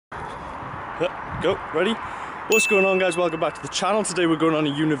Go, ready? What's going on, guys? Welcome back to the channel. Today we're going on a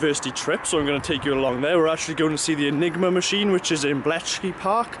university trip, so I'm going to take you along there. We're actually going to see the Enigma machine, which is in Bletchley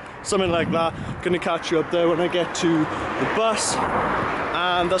Park, something like that. Going to catch you up there when I get to the bus,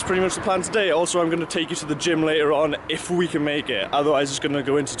 and that's pretty much the plan today. Also, I'm going to take you to the gym later on if we can make it. Otherwise, it's going to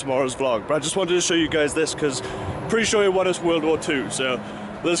go into tomorrow's vlog. But I just wanted to show you guys this because pretty sure it won us World War II. So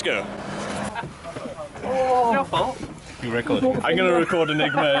let's go. It's your fault. You record? I'm gonna record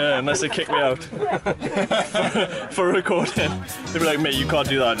Enigma, yeah, unless they kick me out for recording. They'll be like, mate, you can't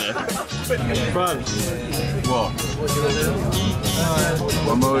do that now. Fran. What?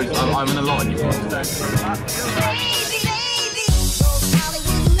 I'm in a lot in your today.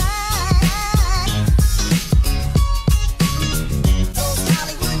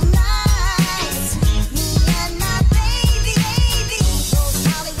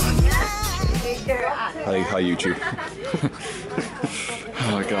 Hi YouTube.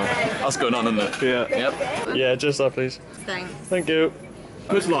 Oh my god. That's going on, isn't it? Yeah. Yep. Yeah, just that, please. Thanks. Thank you.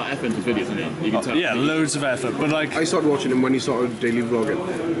 Puts a lot of effort into videos, isn't it? You can tell. Yeah, loads of effort, but like... I started watching him when he started daily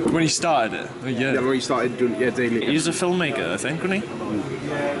vlogging. When he started it? Oh, yeah. Yeah, when he started doing daily. He's a filmmaker, I think, wasn't he?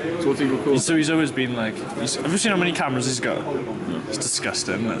 So what's he record? So he's always been like... have you seen how many cameras he's got? It's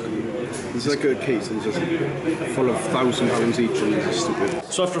disgusting, isn't it? He's like a case and just full of £1,000 each and it's stupid.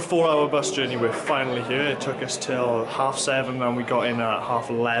 So after a 4-hour bus journey, we're finally here. It took us till 7:30 and we got in at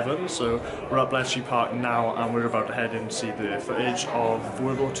 11:30. So we're at Bletchley Park now and we're about to head in and see the footage of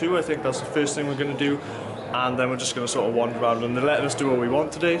World War II. I think that's the first thing we're going to do. And then we're just going to sort of wander around and they're letting us do what we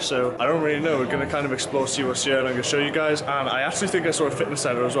want today. So I don't really know. We're going to kind of explore, see what's here, and I'm going to show you guys. And I actually think I saw a fitness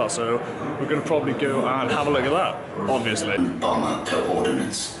center as well. So we're going to probably go and have a look at that, obviously. Bomber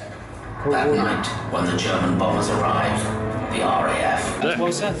coordinates. That night, when the German bombers arrived, the RAF...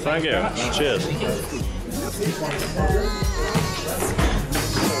 Thank you. Cheers.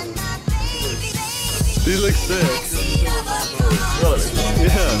 These look sick. Really?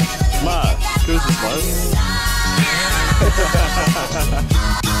 Yeah. Mad. Who's this one?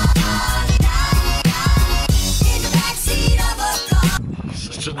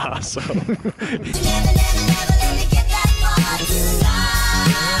 Such an asshole.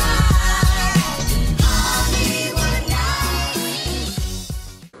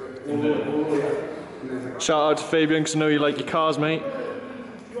 Shout out to Fabian because I know you like your cars, mate.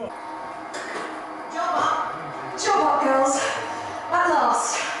 Job up, girls. At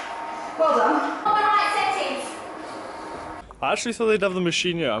last. Well done. On the right settings. I actually thought they'd have the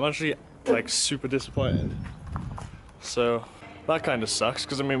machine here. I'm actually like super disappointed. So that kind of sucks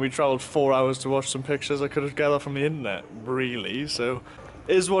because I mean we travelled 4 hours to watch some pictures I could have gathered from the internet, really. So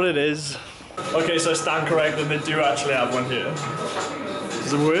is what it is. Okay, so I stand corrected. They do actually have one here.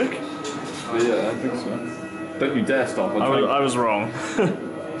 Does it work? Yeah, I think so. Don't you dare stop. I was wrong.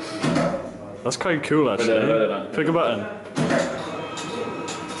 That's quite cool, actually. Pick a button.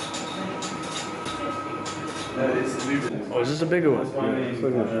 Oh, is this a bigger one?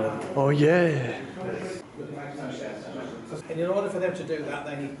 Oh, yeah. And in order for them to do that,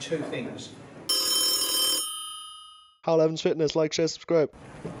 they need two things. Hywel Evans Fitness, like, share, subscribe.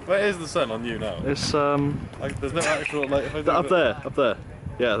 Where is the sun on you now? It's, like, there's no actual, like, if I do up there.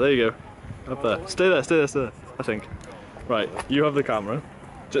 Yeah, there you go. Up there. Stay there, I think. Right, you have the camera.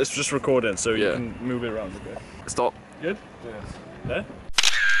 It's just recording, so you can move it around a bit. Stop. Good? Yes. There?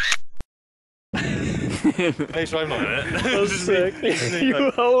 Make sure I'm not in it. That's sick. You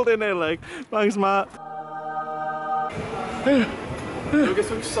were holding it like, thanks, Matt. You'll get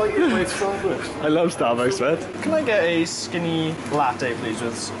so excited when it's Starbucks. I love Starbucks, man. Can I get a skinny latte, please,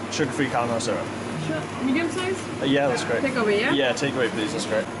 with sugar-free caramel syrup? Sure. Medium size? Yeah, that's great. Take away, yeah? Yeah, take away, please, that's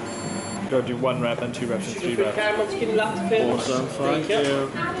great. Go do 1 rep, then 2 reps, and 3 reps. Awesome, thank you.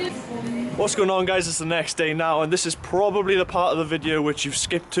 What's going on, guys? It's the next day now, and this is probably the part of the video which you've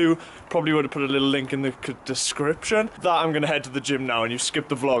skipped to. Probably would have put a little link in the description. That I'm going to head to the gym now, and you've skipped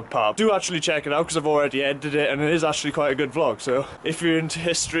the vlog part. Do actually check it out, because I've already edited it, and it is actually quite a good vlog. So if you're into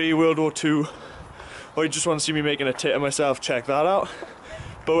history, World War II, or you just want to see me making a tit of myself, check that out.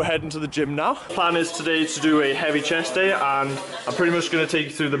 But we're heading to the gym now. Plan is today to do a heavy chest day, and I'm pretty much going to take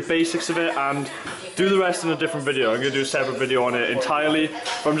you through the basics of it and do the rest in a different video. I'm going to do a separate video on it entirely,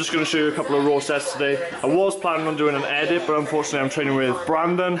 but I'm just going to show you a couple of raw sets today. I was planning on doing an edit, but unfortunately I'm training with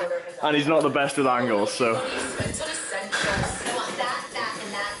Brandon and he's not the best with angles, so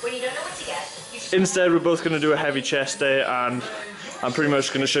instead we're both going to do a heavy chest day, and I'm pretty much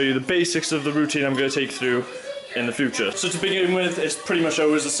going to show you the basics of the routine I'm going to take you through in the future. So to begin with, it's pretty much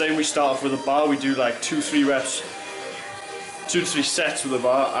always the same. We start off with a bar. We do like 2-3 reps 2 to 3 sets with the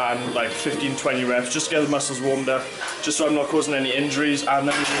bar and like 15-20 reps just to get the muscles warmed up, just so I'm not causing any injuries. And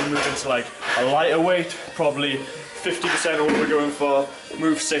then we're going to move into like a lighter weight, probably 50% of what we're going for,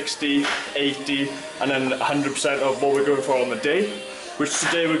 move 60, 80, and then 100% of what we're going for on the day, which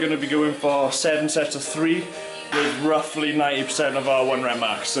today we're going to be going for 7 sets of 3 with roughly 90% of our 1 rep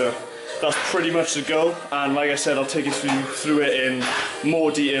max. So that's pretty much the goal, and like I said, I'll take you through it in more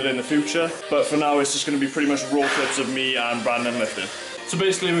detail in the future, but for now it's just going to be pretty much raw clips of me and Brandon lifting. So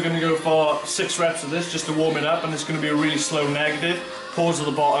basically we're going to go for 6 reps of this just to warm it up, and it's going to be a really slow negative, pause at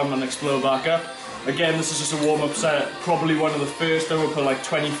the bottom and explode back up. Again, this is just a warm-up set, probably one of the first, then we'll put like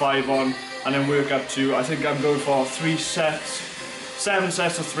 25 on and then work up to, I think I'm going for 7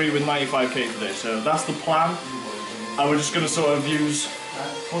 sets of 3 with 95k today, so that's the plan. And we're just going to sort of use,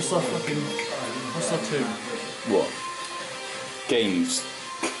 what's that term? What? Games.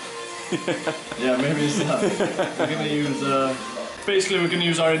 Yeah, maybe it's that. We're going to use, basically we're going to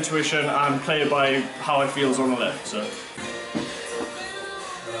use our intuition and play it by how it feels on the lift, so.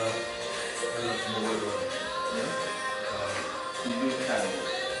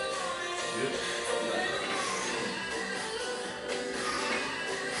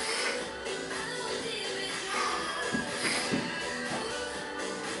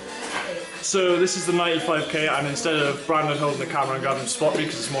 So this is the 95k, and instead of Brandon holding the camera and grabbing spot me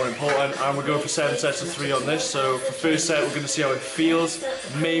because it's more important, and we're going for 7 sets of 3 on this. So for first set we're going to see how it feels,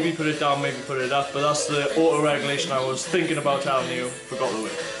 maybe put it down, maybe put it up, but that's the auto regulation I was thinking about telling you, forgot the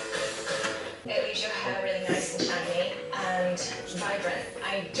word. It leaves your hair really nice and shiny and vibrant.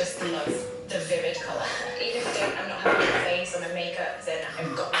 I just love the vivid colour. Even if I'm not having a face or my makeup, then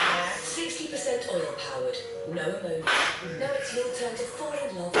I've got my hair. 60% oil powered, no ammonia. Now it's your turn to fall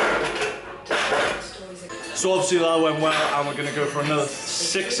in love. So obviously that went well, and we're going to go for another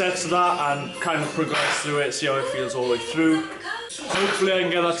 6 sets of that and kind of progress through it, see how it feels all the way through. Hopefully I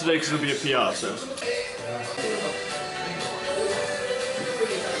can get that today because it'll be a PR, so.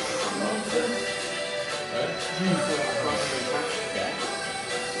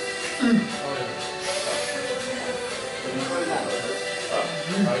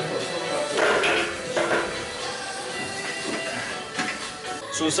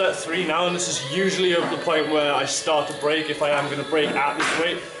 So we're set 3 now, and this is usually at the point where I start to break, if I am going to break at this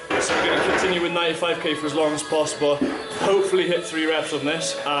weight. So we're going to continue with 95k for as long as possible, hopefully hit 3 reps on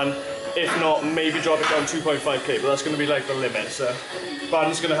this, and if not, maybe drop it down 2.5k, but that's going to be like the limit. So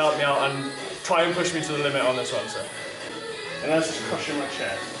Brandon's going to help me out and try and push me to the limit on this one. So. And that's just crushing my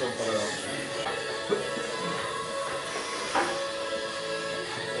chest. Don't put it on.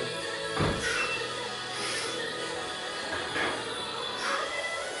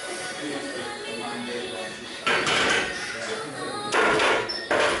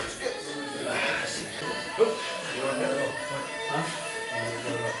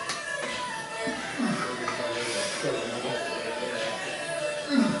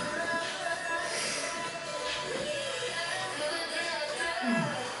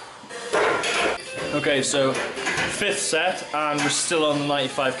 Okay, so 5th set, and we're still on the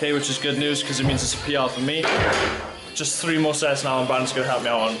 95k, which is good news because it means it's a PR for me. Just 3 more sets now, and Brandon's going to help me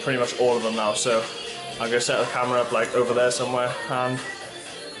out on pretty much all of them now. So I'm going to set the camera up like over there somewhere, and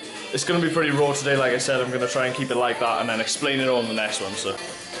it's going to be pretty raw today. Like I said, I'm going to try and keep it like that and then explain it all in the next one. So.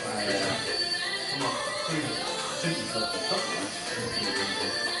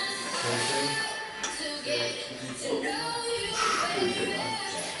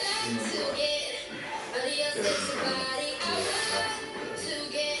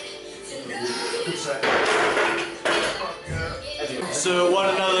 So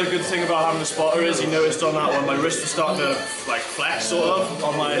another good thing about having a spotter is, you noticed on that one, my wrist was starting to like flex sort of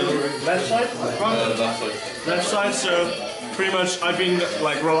on my left side. Left side. So pretty much I've been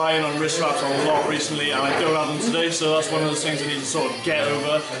like relying on wrist wraps a lot recently, and I don't have them today. So that's one of those things I need to sort of get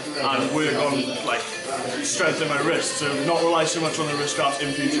over and work on, like strengthening my wrist. So not rely so much on the wrist wraps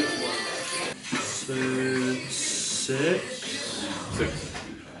in future. So 6.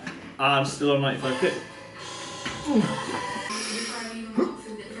 And still on 95k.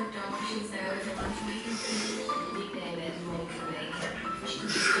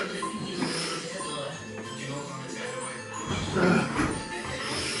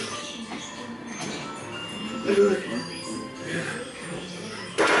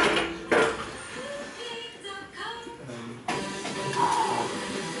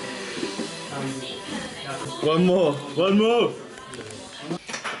 One more.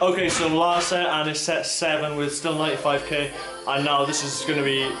 Okay, so last set, and it's set 7 with still 95k, and now this is going to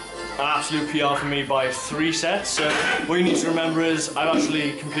be an absolute PR for me by 3 sets. So what you need to remember is I've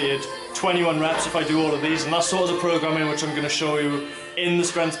actually completed 21 reps if I do all of these, and that's sort of the programming which I'm going to show you in the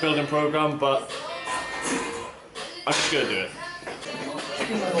strength building program, but I'm just going to do it.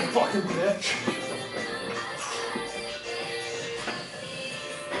 Little fucking bitch.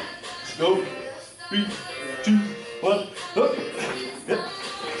 Go. 3, 2, 1, up. Yep.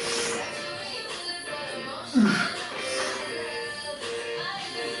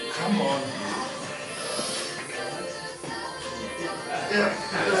 Come on. Yeah,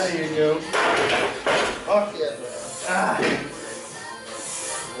 there you go. Fuck yeah.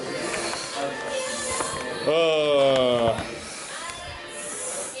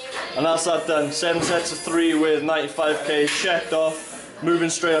 And that's that done. 7 sets of 3 with 95k checked off. Moving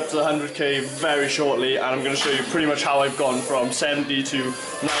straight up to the 100k very shortly, and I'm going to show you pretty much how I've gone from 70 to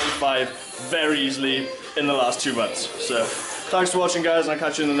 95 very easily in the last 2 months. So, thanks for watching guys, and I'll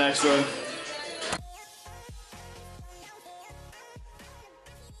catch you in the next one.